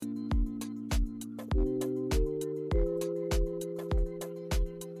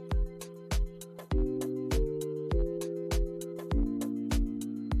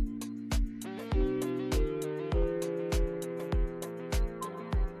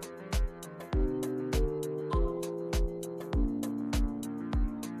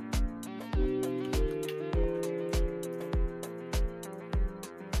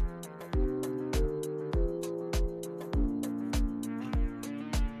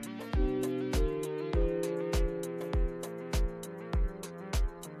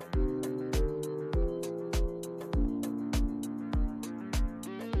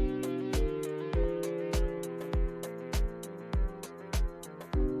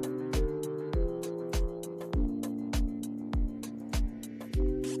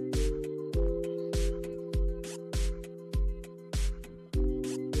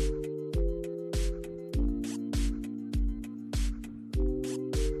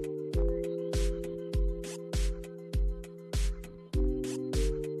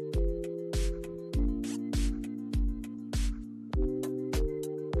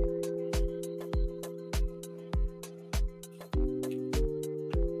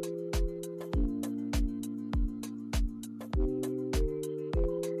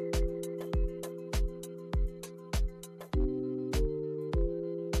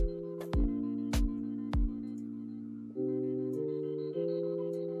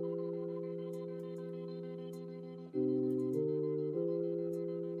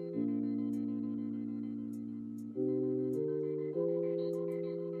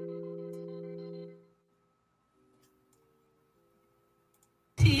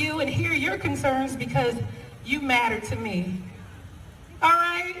and hear your concerns because you matter to me. All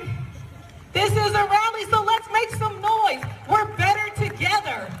right? This is a rally, so let's make some noise. We're better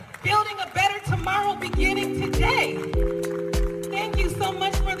together, building a better tomorrow beginning today. Thank you so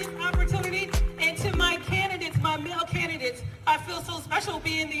much for this opportunity. And to my candidates, my male candidates, I feel so special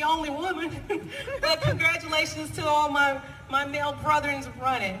being the only woman. But congratulations to all my male brothers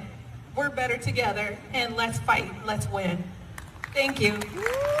running. We're better together, and let's fight. Let's win. Thank you.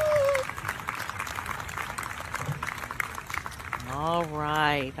 All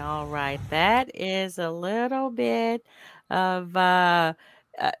right, all right. That is a little bit of uh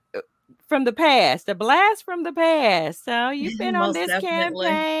from the past, a blast from the past. So you've been on Most this definitely.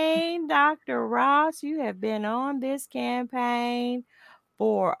 campaign, Dr. Ross. You have been on this campaign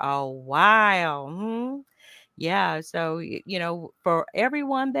for a while. Yeah. So, for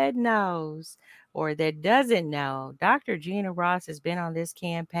everyone that knows or that doesn't know, Dr. Gina Ross has been on this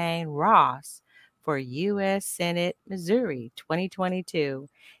campaign, Ross, for U.S. Senate, Missouri 2022.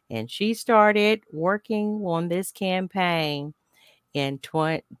 And she started working on this campaign in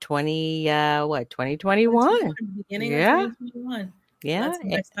 2021. 2021, beginning of Yeah. 2021. Yeah. That's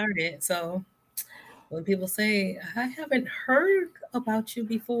when I started. So when people say, I haven't heard about you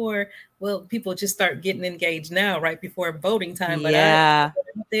before, well, people just start getting engaged now, right before voting time. But Yeah.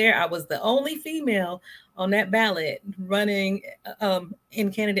 there, I was the only female on that ballot running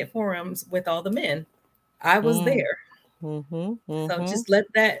in candidate forums with all the men. I was Mm. there. Mm-hmm. So Mm-hmm. just let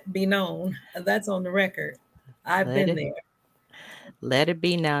that be known. That's on the record. I've Let been it there. let it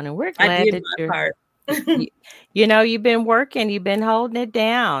be known. And we're I glad did that my part. you, you've been working, you've been holding it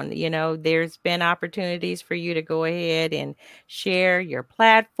down. There's been opportunities for you to go ahead and share your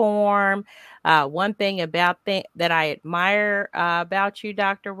platform. One thing that I admire about you,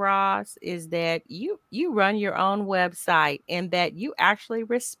 Dr. Ross, is that you run your own website and that you actually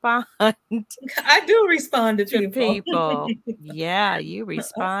respond I do respond to to people. people. Yeah, you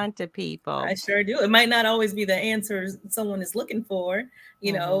respond to people. I sure do. It might not always be the answers someone is looking for,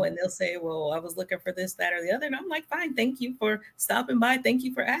 Hmm. and they'll say, well, I was looking for this, that, or the other. And I'm like, fine, thank you for stopping by. Thank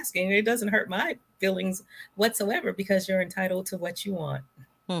you for asking. It doesn't hurt my feelings whatsoever because you're entitled to what you want.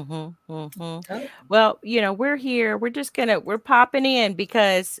 Mhm, mhm. Oh, Well, we're here. We're popping in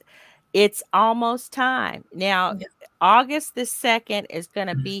because it's almost time. Now, yeah. August the 2nd is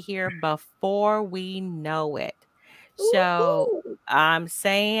gonna be here before we know it. So, Woo-hoo. I'm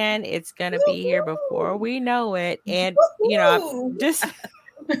saying it's gonna be here before Woo-hoo. we know it, and, I Woo-hoo. just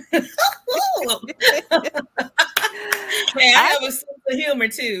Hey, I I have a sense of humor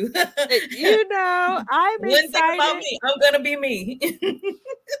too. I'm One thing about excited. me, I'm gonna be me.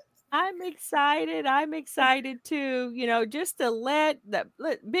 I'm excited. I'm excited too. Just to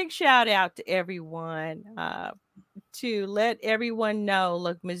big shout out to everyone. To let everyone know,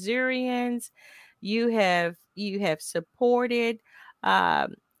 look, Missourians, you have supported,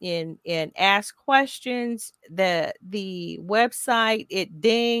 and ask questions. The website, it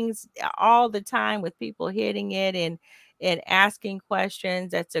dings all the time with people hitting it and asking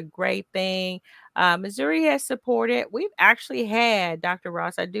questions. That's a great thing. Missouri has supported. We've actually had, Dr.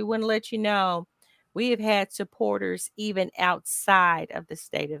 Ross, I do want to let you know, we have had supporters even outside of the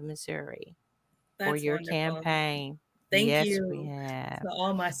state of Missouri for That's your wonderful. campaign. Thank Yes, we you have. to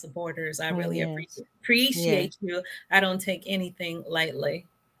all my supporters. I really Yes. Yes. appreciate you. I don't take anything lightly.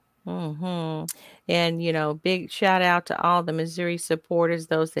 Mhm. And, big shout out to all the Missouri supporters,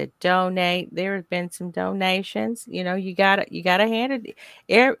 those that donate. There have been some donations. You gotta hand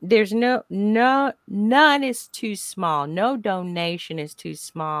it. There's none is too small. No donation is too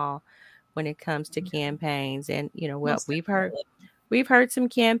small when it comes to campaigns. And well, Most definitely. we've heard some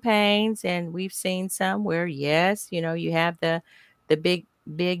campaigns and we've seen some where, yes, you have the big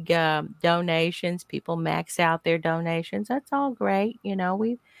donations. People max out their donations. That's all great.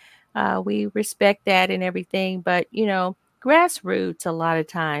 We respect that and everything, but grassroots a lot of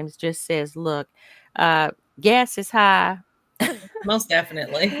times just says, look, uh, gas is high. Most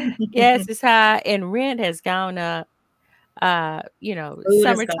definitely. Gas is high and rent has gone up. Food has gone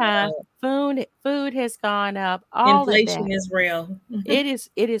Summertime up. food has gone up, all of Inflation that. is real. It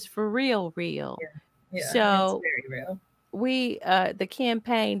is for real. Yeah, it's So very real. the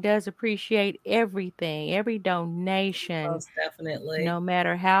campaign does appreciate everything, every donation, Most definitely. no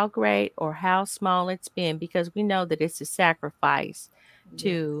matter how great or how small it's been, because we know that it's a sacrifice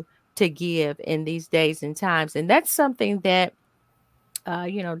Yes. to give in these days and times. And that's something that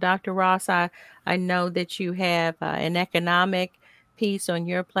Dr. Ross, I know that you have an economic piece on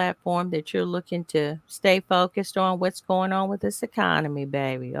your platform that you're looking to stay focused on? What's going on with this economy,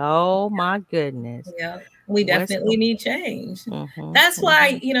 baby? Oh my goodness. Yeah, we What's definitely need change. mm-hmm, That's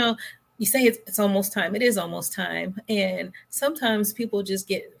why, mm-hmm, you say it's almost time. It is almost time. And sometimes people just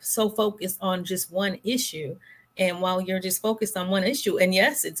get so focused on just one issue. And while you're just focused on one issue, and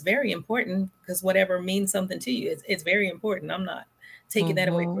yes, it's very important because whatever means something to you, it's very important. I'm not taking that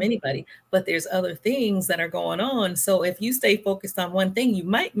away from mm-hmm, anybody, but there's other things that are going on. So if you stay focused on one thing, you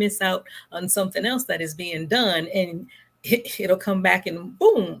might miss out on something else that is being done. And it'll come back and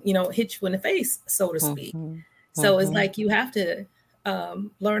boom, hit you in the face, so to speak. mm-hmm, So it's mm-hmm, like you have to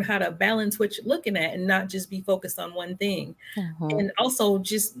learn how to balance what you're looking at and not just be focused on one thing. mm-hmm. And also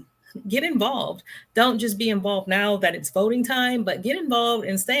just get involved. Don't just be involved now that it's voting time, but get involved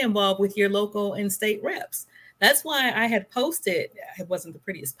and stay involved with your local and state reps. That's why I had posted, it wasn't the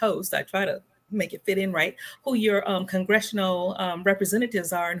prettiest post. I try to make it fit in right, who your congressional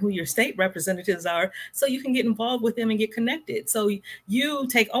representatives are and who your state representatives are, so you can get involved with them and get connected. So you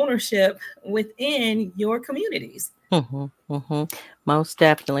take ownership within your communities. Mm-hmm, mm-hmm. Most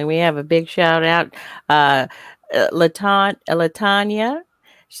definitely. We have a big shout out. Latanya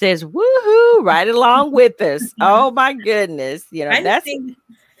says, woohoo, right along with us. Oh my goodness. I That's, think,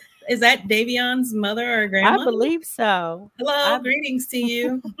 is that Davion's mother or I grandmother? believe so. Hello, greetings to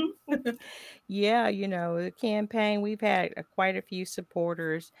you. Yeah, the campaign, we've had quite a few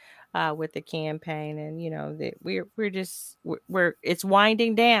supporters with the campaign, and that we're it's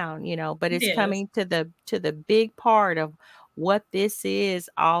winding down, but It it's is. coming to the big part of what this is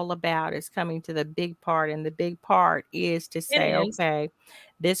all about. It's coming to the big part, and the big part is to It say, is. okay,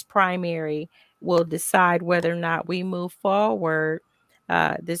 this primary will decide whether or not we move forward.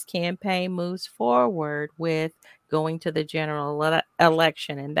 This campaign moves forward with going to the general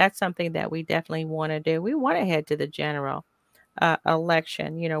election. And that's something that we definitely want to do. We want to head to the general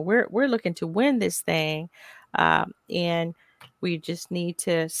election. We're looking to win this thing. And we just need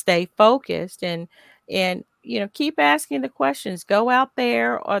to stay focused and keep asking the questions. Go out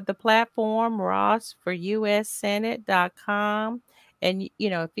there on the platform, Ross for USSenate.com. And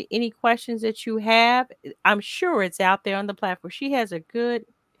if any questions that you have, I'm sure it's out there on the platform. She has a good,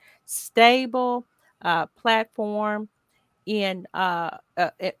 stable platform in on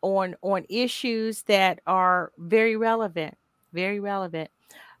issues that are very relevant. Very relevant.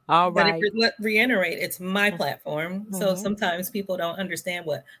 All But right. reiterate, it's my platform. So Mm-hmm. sometimes people don't understand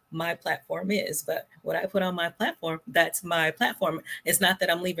what my platform is, but what I put on my platform, that's my platform. It's not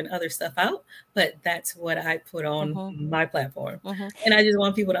that I'm leaving other stuff out, but that's what I put on Mm-hmm. my platform. Mm-hmm. And I just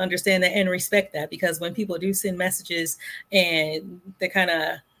want people to understand that and respect that, because when people do send messages and they kind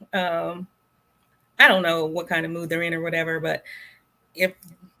of, I don't know what kind of mood they're in or whatever, but if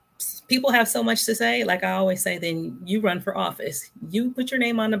people have so much to say, like I always say, then you run for office. You put your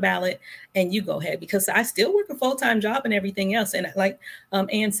name on the ballot and you go ahead, because I still work a full-time job and everything else. And like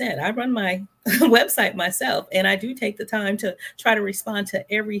Ann said, I run my website myself, and I do take the time to try to respond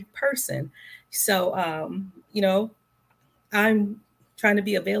to every person. So, I'm trying to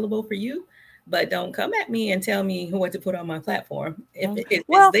be available for you, but don't come at me and tell me what to put on my platform. If it's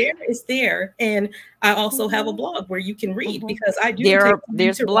Well, there, it's there. And I also have a mm-hmm. blog where you can read, Mm-hmm. because I do take time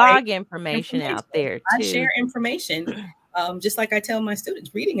There's to write blog information information. out there I share too. information. Just like I tell my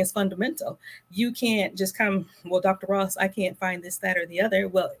students, reading is fundamental. You can't just come, well, Dr. Ross, I can't find this, that, or the other.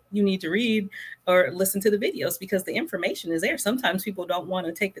 Well, you need to read or listen to the videos, because the information is there. Sometimes people don't want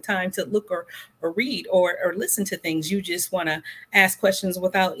to take the time to look or read or listen to things. You just want to ask questions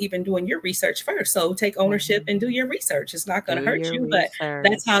without even doing your research first. So take ownership and do your research. It's not going Do to hurt your you, but that's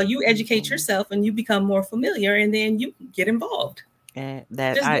research. how you educate Mm-hmm. yourself and you become more familiar, and then you get involved. And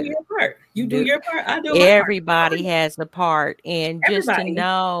that Just do I your part. You do do. your part. I do my part. Everybody has a part, and just to Everybody.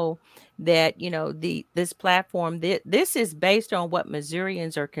 know that this platform, this is based on what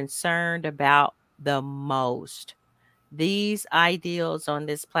Missourians are concerned about the most. These ideals on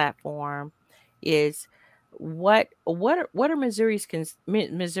this platform is what are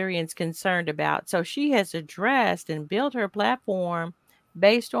Missourians concerned about. So she has addressed and built her platform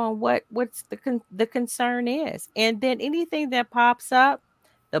based on what's the concern is, and then anything that pops up,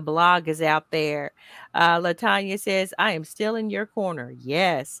 the blog is out there. Latanya says, I am still in your corner.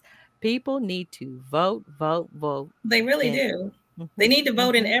 Yes, people need to vote, vote, vote. They really And do. They mhm, need to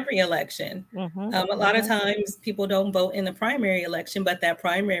vote in mhm, every election. mhm, A lot of mhm. times people don't vote in the primary election, but that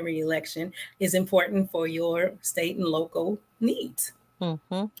primary election is important for your state and local needs.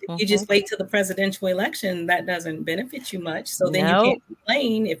 Mm-hmm. If you Mm-hmm. just wait till the presidential election, that doesn't benefit you much. So then you No, can't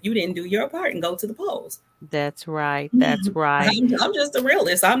complain if you didn't do your part and go to the polls. that's right. That's right. I'm just a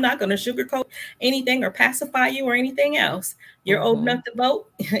realist. I'm not going to sugarcoat anything or pacify you or anything else. You're old Mm-hmm. enough to vote.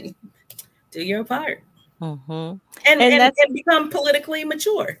 Do your part Mm-hmm. and, And and that's and become politically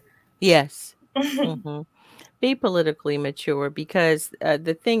mature. yes. Mm-hmm. Be politically mature because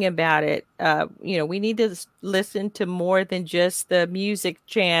the thing about it, we need to listen to more than just the music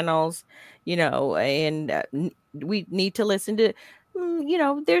channels, and we need to listen to,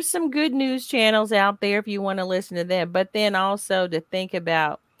 there's some good news channels out there if you want to listen to them, but then also to think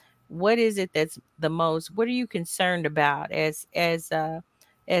about what is it that's the most, what are you concerned about as a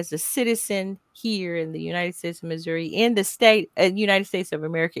citizen here in the United States of Missouri, in the state, United States of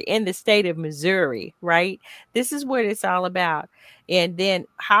America, in the state of Missouri, right? This is what it's all about. And then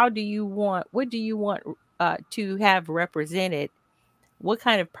what do you want to have represented? What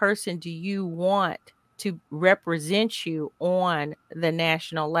kind of person do you want to represent you on the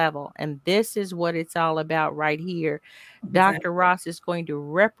national level? And this is what it's all about right here. Dr. Exactly. Ross is going to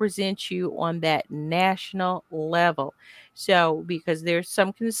represent you on that national level. So, because there's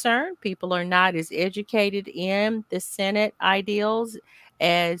some concern, people are not as educated in the Senate ideals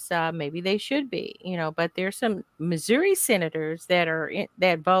as maybe they should be, but there's some Missouri senators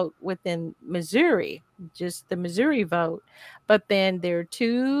that vote within Missouri, just the Missouri vote. But then there are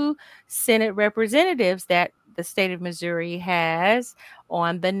two Senate representatives that the state of Missouri has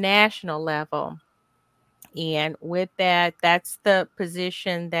on the national level. And with that, that's the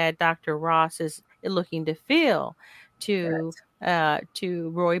position that Dr. Ross is looking to fill to Correct.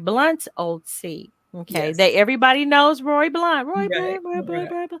 Roy Blunt's old seat. Okay, Yes. everybody knows Roy Blunt. Roy Right. Blunt, Roy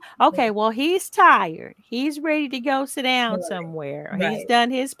Blunt, Right. Roy Blunt. Okay, Right. well, he's tired. He's ready to go sit down Right. somewhere. He's Right. done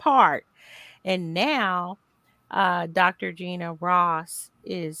his part. And now Dr. Gina Ross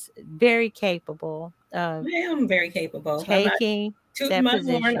is very capable of I am very capable. I'm not taking tooting that my horn.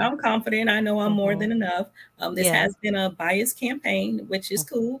 position. I'm confident. I know I'm more Hmm. than enough. This Yes. has been a biased campaign, which is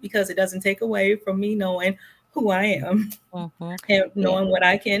cool because it doesn't take away from me knowing who I am Mm-hmm. and Yeah. knowing what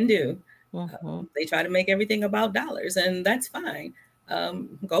I can do. Mm-hmm. They try to make everything about dollars, and that's fine.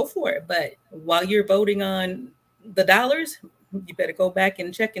 Go for it. But while you're voting on the dollars, you better go back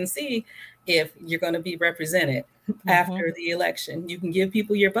and check and see if you're going to be represented Mm-hmm. after the election. You can give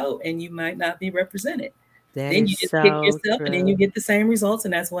people your vote, and you might not be represented. That Then is you just kick so yourself, and then you true. get the same results,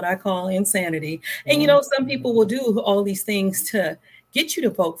 and that's what I call insanity. And Mm-hmm. some people will do all these things to get you to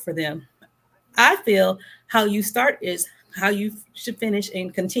vote for them. I feel how you start is how you should finish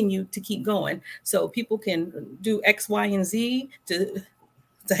and continue to keep going. So people can do X, Y, and Z to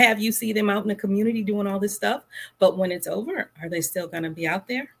have you see them out in the community doing all this stuff. But when it's over, are they still going to be out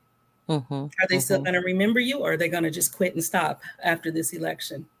there? Mm-hmm. Are they still Mm-hmm. going to remember you, or are they going to just quit and stop after this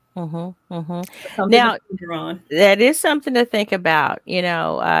election? Mm-hmm. Mm-hmm. Something to Now, ponder on. that is something to think about,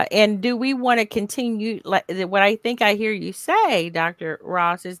 and do we want to continue? Like what I think I hear you say, Dr.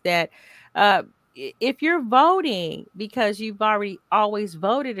 Ross, is that uh, if you're voting because you've already always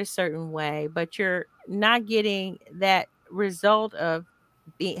voted a certain way, but you're not getting that result of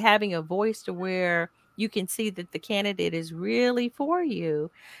having a voice to where you can see that the candidate is really for you,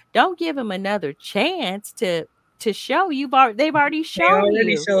 don't give them another chance to show they've already They shown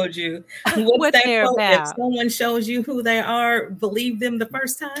already you showed you. What's what that they're quote? If about. someone shows you who they are, believe them the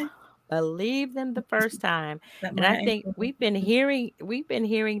first time. Believe them the first time. That And I my think we've been hearing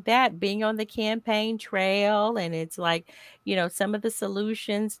that being on the campaign trail, and it's like, some of the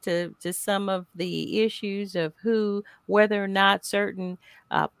solutions to some of the issues of whether or not certain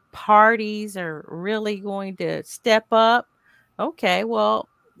parties are really going to step up. Okay, well,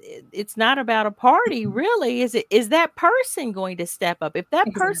 it's not about a party really. Is that person going to step up? If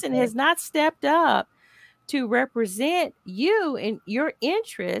that person exactly, has not stepped up to represent you and your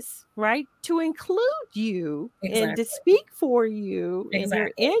interests, right? To include you and to exactly, speak for you and your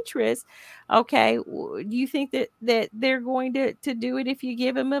exactly. interests. Okay, do you think that they're going to do it if you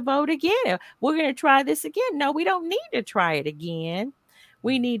give them a vote again? We're going to try this again. No, we don't need to try it again.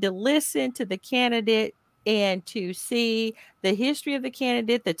 We need to listen to the candidate and to see the history of the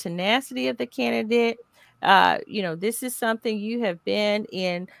candidate, the tenacity of the candidate. This is something you have been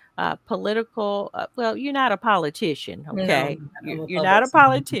in political. Well, you're not a politician, No, okay? I'm a You're not public a servant.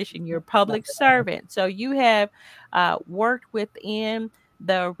 politician. You're a Not public at all. servant. So you have worked within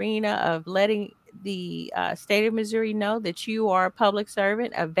the arena of letting the state of Missouri know that you are a public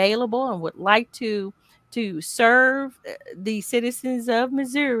servant available and would like to serve the citizens of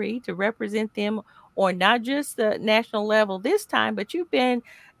Missouri, to represent them on not just the national level this time, but you've been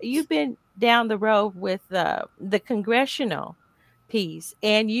down the road with the congressional piece,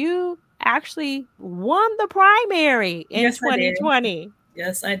 and you actually won the primary in Yes, I did. 2020.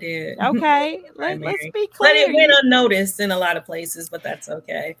 Yes, I did. Okay, let's Primary. be But it clear. went unnoticed in a lot of places, but that's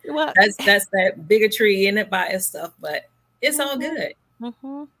okay. Well, That's that bigotry and that bias stuff, but it's all mhm, good.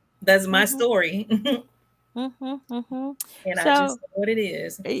 mhm, That's my mhm, story. mhm. And I just So, know what it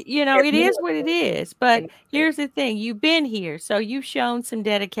is. you know, If it you is want what it to, is. But and here's the thing: you've been here, so you've shown some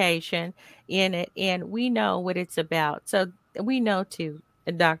dedication in it, and we know what it's about. So we know too,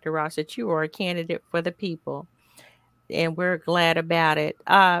 Dr. Ross, that you are a candidate for the people, and we're glad about it.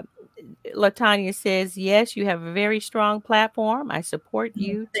 Latanya says, yes, you have a very strong platform. I support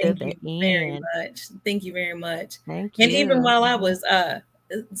you to thank the you very end. much. Thank you very much. Thank And even you. while I was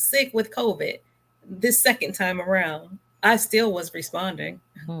sick with COVID, this second time around, I still was responding.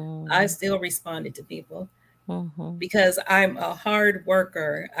 I Mm-hmm. still responded to people Mm-hmm. because I'm a hard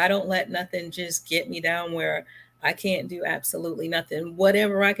worker. I don't let nothing just get me down where I can't do absolutely nothing.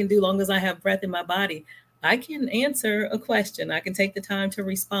 Whatever I can do, long as I have breath in my body, I can answer a question. I can take the time to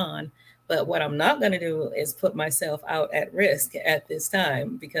respond. But what I'm not going to do is put myself out at risk at this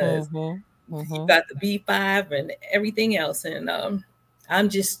time because Mm-hmm. you've Mm-hmm. got the B5 and everything else. And I'm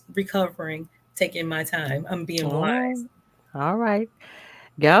just recovering, taking my time. I'm being All wise. right. All right.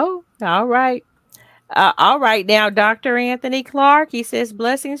 Go. All right. All right. Now, Dr. Anthony Clark, he says,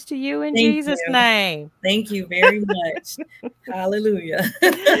 blessings to you in Thank Jesus' you. name. Thank you very much. Hallelujah.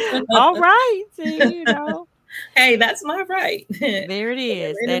 All right. See, you know, Hey, that's my right. there it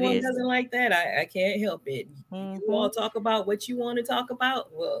If is. That anyone is. doesn't like that, I can't help it. You Mm-hmm. all talk about what you want to talk about.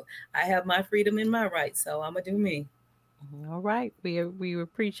 Well, I have my freedom and my rights, so I'm gonna do me. All right. We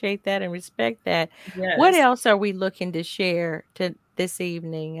appreciate that and respect that. What Yes. else are we looking to share to this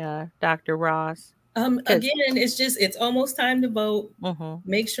evening, Dr. Ross? Because Again, it's almost time to vote. mm-hmm.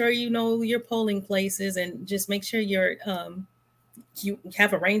 Make sure you know your polling places and just make sure you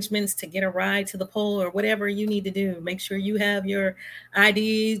have arrangements to get a ride to the poll or whatever you need to do. Make sure you have your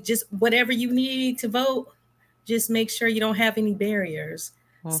ID, just whatever you need to vote. Just make sure you don't have any barriers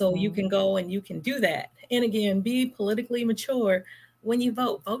so you Mm-hmm. can go and you can do that. And again, be politically mature when you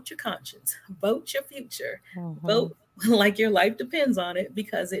vote. Vote your conscience, vote your future, Mm-hmm. vote like your life depends on it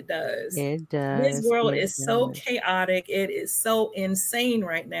because it does. It This does. world It is so does. chaotic. It is so insane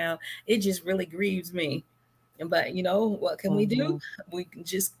right now. It just really grieves me. But you know, what can we do? Mm-hmm. We can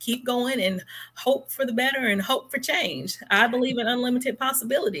just keep going and hope for the better and hope for change. I believe in unlimited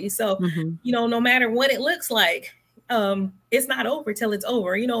possibilities. So, Mm-hmm. you know, no matter what it looks like, it's not over till it's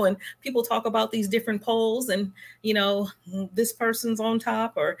over, you know. And people talk about these different polls and, you know, this person's on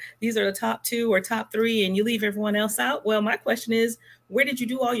top or these are the top two or top three, and you leave everyone else out. Well, my question is, where did you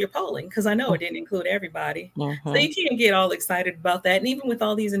do all your polling? Because I know it didn't include everybody. So Mm-hmm. you can't get all excited about that. And even with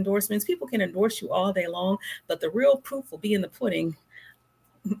all these endorsements, people can endorse you all day long, but the real proof will be in the pudding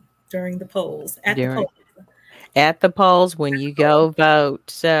during the polls, at the During polls. at the polls when you go vote.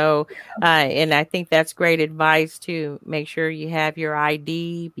 So, and I think that's great advice to make sure you have your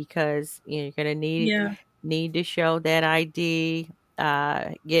ID because you're going to Yeah, need to show that ID.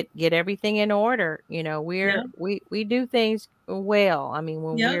 Get everything in order. You know, yeah, we do things well. I mean,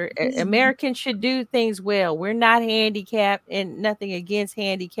 when yeah. we're Americans should do things well. We're not handicapped, and nothing against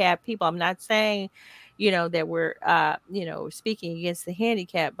handicapped people. I'm not saying, you know, that we're you know, speaking against the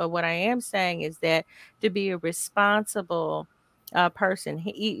handicap, but what I am saying is that to be a responsible person,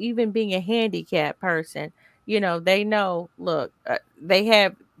 even being a handicapped person, you know, they know, look, they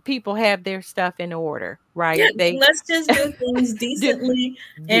have people have their stuff in order, Yeah, right? They let's just do things do decently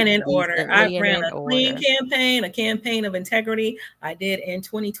and in order. I decently and ran in a clean order. campaign, a campaign of integrity. I did in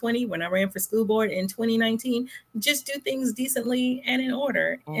 2020 when I ran for school board in 2019. Just do things decently and in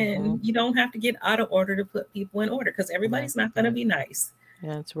order. Hmm. And you don't have to get out of order to put people in order because everybody's That's not going to right. be nice.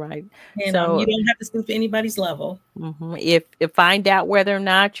 That's right. And you So don't have to stoop to anybody's level. if find out whether or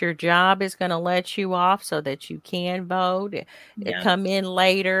not your job is going to let you off so that you can vote, Yeah. come in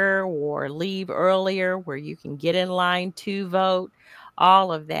later or leave earlier where you can get in line to vote,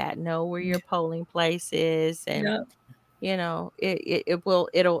 all of that. Know where your polling place is, and Yeah. you know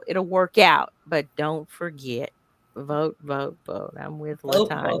it'll work out. But don't forget, vote, vote, vote. I'm with Vote, vote,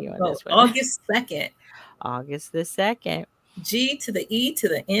 Latanya on vote. this one. August 2nd. August the 2nd. G to the E to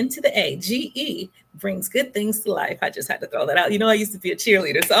the N to the A. GE brings good things to life. I just had to throw that out. You know, I used to be a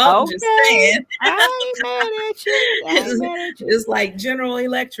cheerleader, so I'm just Okay, saying. I ain't mad at you. I ain't mad at you. It's like General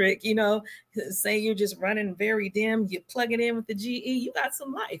Electric, you know, say you're just running very dim, you plug it in with the GE, you got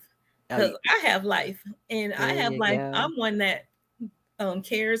some life. Oh, Because I have life and I there have you life. go. I'm one that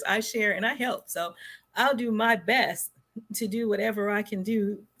cares, I share, and I help. So I'll do my best to do whatever I can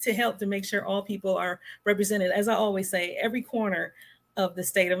do to help to make sure all people are represented. As I always say, every corner of the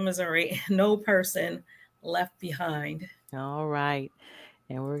state of Missouri, no person left behind. All right.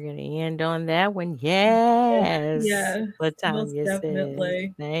 And we're going to end on that one. Yes. Yeah, most Latanya says,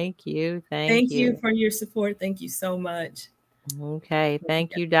 definitely. thank you. Thank Thank you you. for your support. Thank you so much. Okay.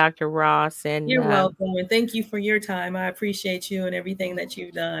 Thank you, Dr. Ross. And You're welcome. And thank you for your time. I appreciate you and everything that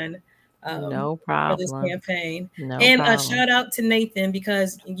you've done no for this problem. campaign. No And problem. a shout out to Nathan,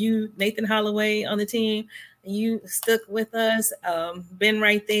 because Nathan Holloway on the team, you stuck with us, been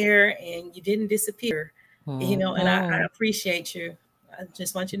right there, and you didn't disappear. And I appreciate you. I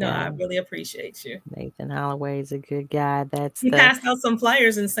just want you to know I really appreciate you. Nathan Holloway is a good guy. He passed out some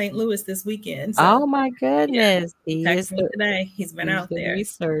flyers in St. Louis this weekend. So, oh my goodness. He is today. He's been out there.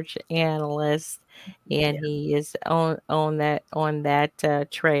 Research analyst, and he is on that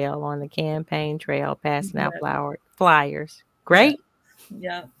trail, on the campaign trail, passing out flyers. Great.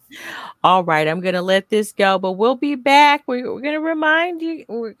 Yeah. All right, I'm going to let this go, but we'll be back. We're going to remind you,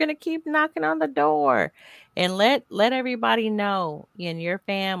 we're going to keep knocking on the door and let everybody know in your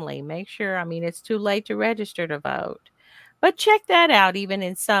family. Make sure, it's too late to register to vote, but check that out even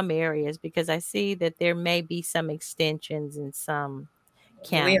in some areas, because I see that there may be some extensions in some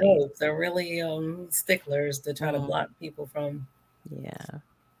counties. We hope. They're really sticklers to try to block people from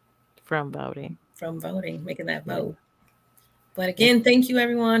voting, making that vote. But again, thank you,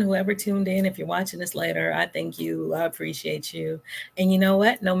 everyone, whoever tuned in. If you're watching this later, I thank you. I appreciate you. And you know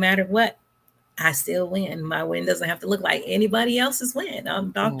what? No matter what, I still win. My win doesn't have to look like anybody else's win.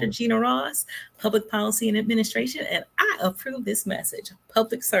 I'm Dr. Gina Ross, Public Policy and Administration, and I approve this message.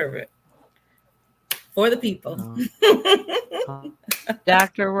 Public servant for the people.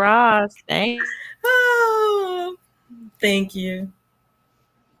 Dr. Ross, thank you.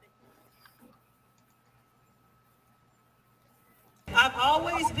 I've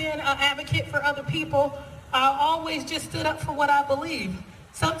always been an advocate for other people. I always just stood up for what I believe.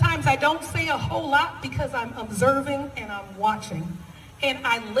 Sometimes I don't say a whole lot because I'm observing and I'm watching and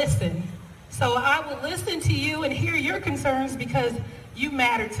I listen. So I will listen to you and hear your concerns because you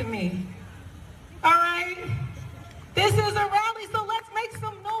matter to me. All right? This is a rally. So